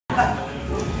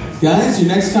Guys, your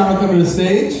next comic coming to the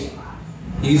stage.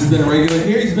 He's been a regular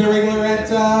here. He's been a regular at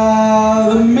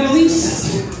the Middle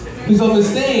East. He's on the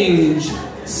stage.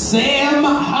 Sam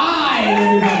Hyde,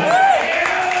 everybody.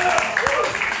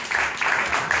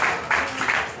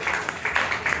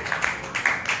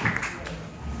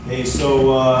 Hey,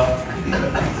 so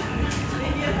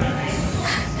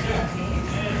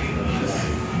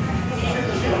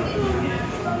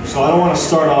I don't want to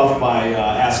start off by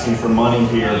asking for money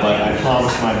here, but I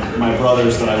promised my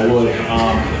brothers that I would.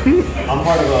 I'm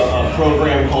part of a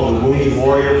program called the Wounded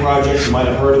Warrior Project. You might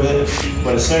have heard of it,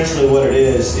 but essentially what it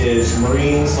is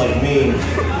Marines like me,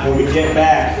 when we get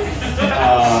back,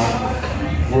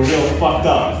 we're real fucked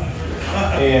up.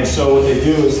 And so what they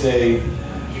do is they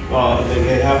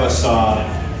have us,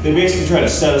 they basically try to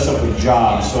set us up with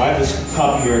jobs. So I have this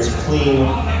cup here, it's a clean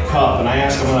cup, and I'm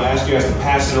gonna ask you guys to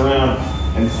pass it around,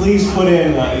 and please put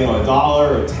in $1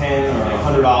 or $10 or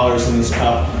 $100 in this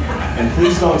cup, and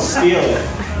please don't steal it,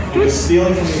 because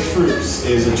stealing from the troops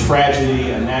is a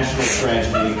tragedy, a national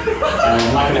tragedy, and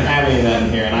I'm not gonna have any of that in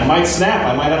here. And I might snap,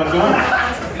 I might have a gun.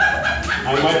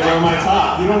 I might blow my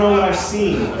top. You don't know what I've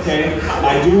seen, okay?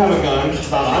 I do have a gun. It's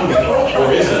not on me.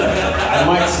 Or is it? I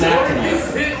might snap tonight.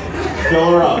 Fill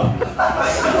her up.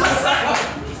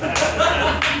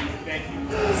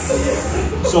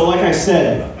 So like I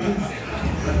said,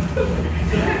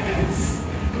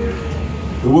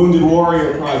 the Wounded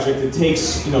Warrior Project, it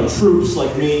takes, troops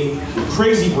like me with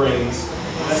crazy brains.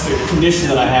 That's the condition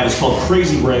that I have. It's called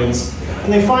crazy brains.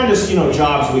 And they find us,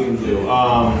 jobs we can do.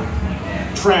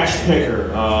 Trash picker,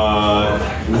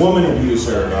 woman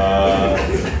abuser,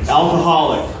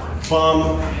 alcoholic,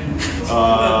 bum,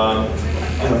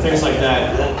 things like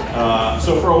that.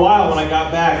 So for a while when I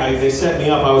got back, they set me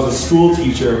up. I was a school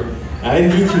teacher. I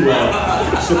didn't do too well.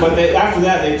 But after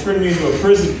that, they turned me into a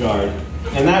prison guard,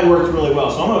 and that worked really well.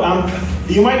 So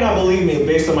you might not believe me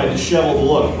based on my disheveled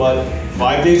look, but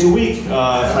 5 days a week,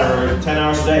 for 10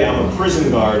 hours a day, I'm a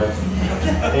prison guard.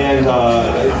 And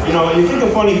you think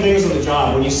of funny things on the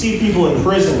job. When you see people in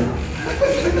prison,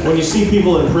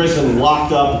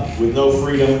 locked up with no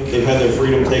freedom, they've had their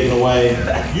freedom taken away.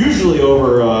 Usually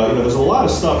over, there's a lot of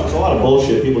stuff, there's a lot of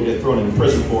bullshit people get thrown in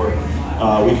prison for.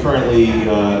 We currently,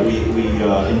 we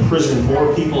imprison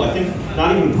more people, I think,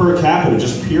 not even per capita,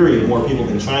 just period, more people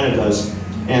than China does.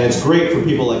 And it's great for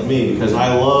people like me because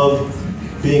I love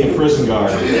being a prison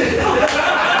guard.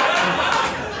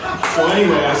 So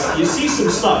anyway, you see some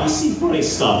stuff, you see funny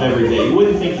stuff every day. You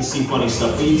wouldn't think you see funny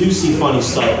stuff, but you do see funny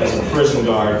stuff as a prison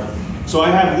guard. So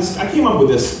I came up with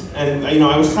this, and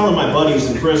I was telling my buddies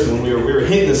in prison when we were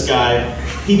hitting this guy.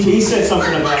 He said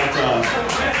something about,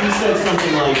 he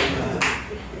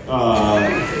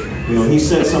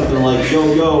said something like,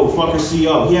 yo, fucker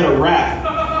CO. He had a rap.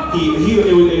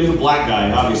 It was a black guy,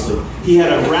 obviously. He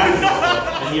had a rap,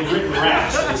 and he had written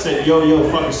raps. He said, yo,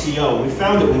 fucker CO. We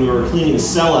found it when we were cleaning a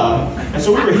cell out, and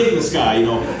so we were hitting this guy,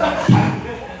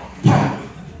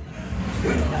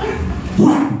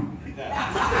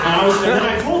 And then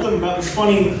I told them about this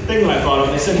funny thing that I thought of,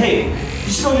 and they said, hey,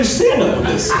 you should go do stand-up with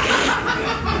this.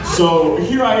 So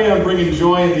here I am bringing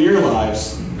joy into your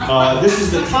lives. This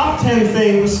is the top 10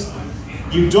 things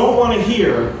you don't want to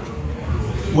hear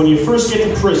when you first get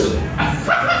to prison.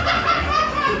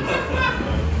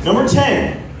 Number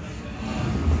 10.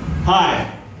 Hi.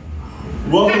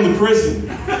 Welcome to prison.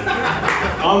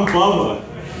 I'm Bubba.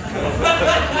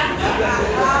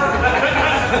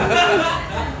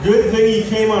 Good thing you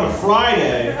came on a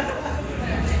Friday.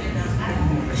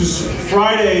 Because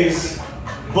Friday's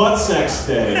butt sex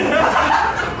day.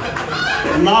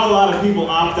 Not a lot of people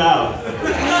opt out.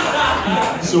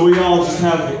 So we all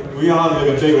have like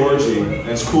a big orgy. And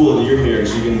it's cool that you're here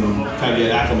so you can kind of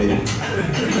get acclimated.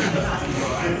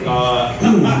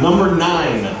 Number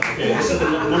 9. Okay, this is the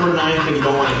number 9 thing you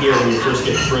don't want to hear when you first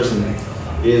get to prison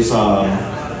is,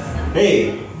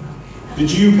 hey, did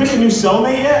you pick a new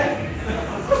cellmate yet?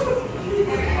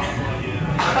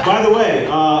 By the way,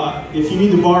 if you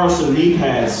need to borrow some knee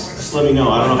pads, just let me know.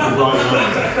 I don't know if you brought your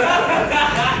own.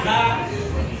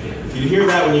 If you hear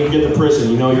that when you get to prison,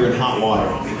 you know you're in hot water.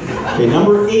 Okay,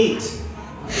 number 8.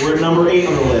 We're at number 8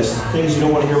 on the list. Things you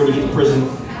don't want to hear when you get to prison.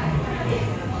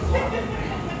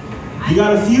 You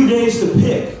got a few days to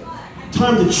pick.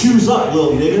 Time to choose up,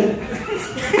 little nigga.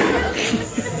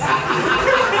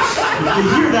 If you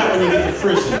hear that when you get to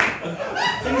prison,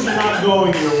 things are not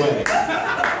going your way.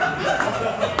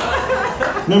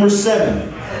 Number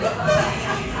 7.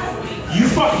 You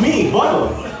fuck me,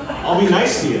 Bubba. I'll be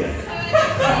nice to you.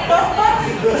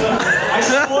 I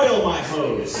spoil my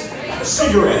hoes.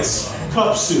 Cigarettes,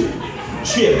 cup soup,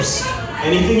 chips,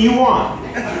 anything you want.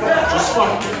 Just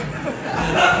fuck me.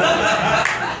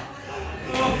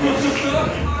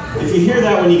 you hear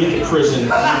that when you get to prison, you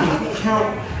can count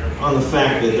on the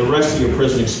fact that the rest of your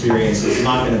prison experience is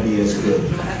not going to be as good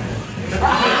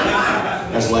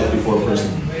as life before prison.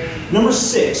 Number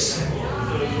 6.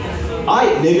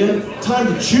 Aight, nigga, time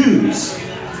to choose.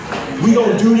 We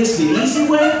gonna do this the easy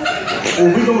way, or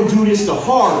we gonna do this the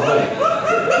hard way?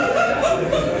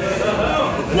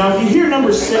 Now, if you hear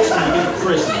number 6 when you get to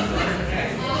prison,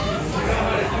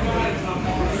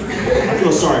 I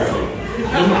feel sorry for you.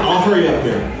 I'll hurry up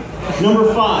here.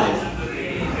 Number 5.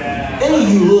 Hey,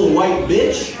 you little white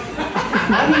bitch.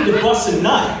 I need to bust a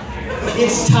nut.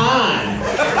 It's time.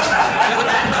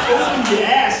 Open your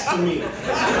ass to me.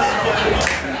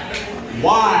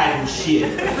 Wide and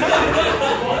shit.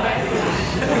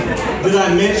 Did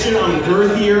I mention I'm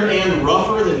girthier and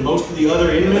rougher than most of the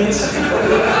other inmates?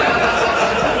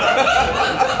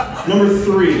 Number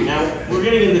 3. Now, we're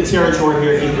getting into territory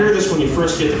here. If you hear this when you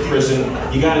first get to prison,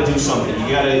 you gotta do something. You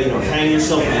gotta, hang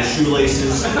yourself in your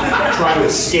shoelaces, try to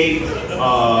escape,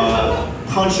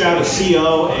 punch out a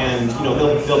CO, and,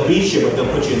 they'll beat you, but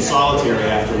they'll put you in solitary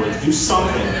afterwards. Do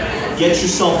something. Get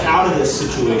yourself out of this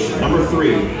situation. Number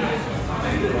 3.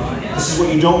 This is what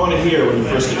you don't want to hear when you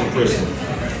first get to prison.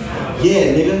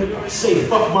 Yeah, nigga. Say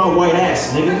fuck my white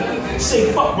ass, nigga.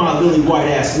 Say fuck my lily white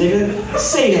ass, nigga.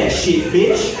 Say that shit,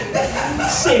 bitch.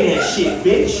 Say that shit,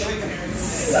 bitch.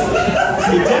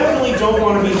 You definitely don't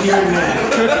want to be hearing that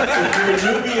if you're a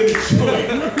newbie in the joint.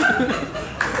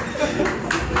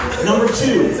 Number 2.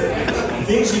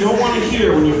 Things you don't want to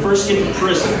hear when you first get to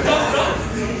prison.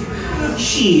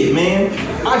 Shit, man.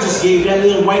 I just gave that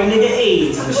little white nigga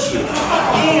AIDS and shit.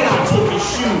 And I took his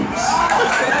shoes.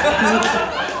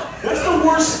 That's the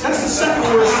worst, that's the second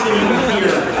worst thing you can hear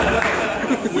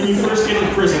when you first get to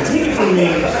prison. Take it from me.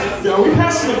 Are we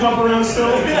passing the cup around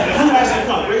still? Who has the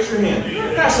cup? Raise your hand.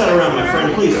 Pass that around, my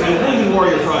friend, please. The Lincoln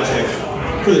Warrior Project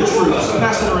for the troops.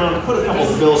 Pass it around. Put a couple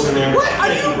of bills in there. What? Are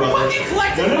Thank you brother. fucking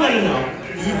collecting No.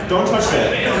 You don't touch that.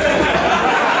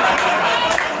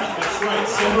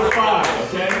 Number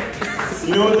 5, okay?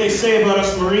 You know what they say about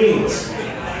us Marines?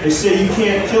 They say you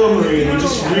can't kill a Marine, you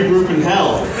just regroup in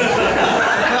hell.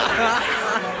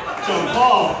 John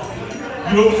Paul,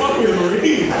 you don't fuck with a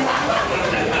Marine.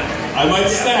 I might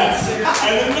snap.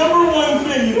 And the number 1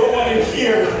 thing you don't want to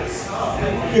hear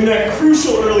in that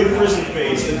crucial early prison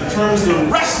phase that determines the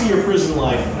rest of your prison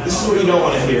life, this is what you don't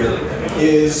want to hear,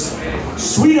 is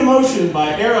Sweet Emotion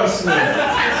by Aerosmith.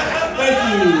 Thank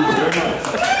you very much.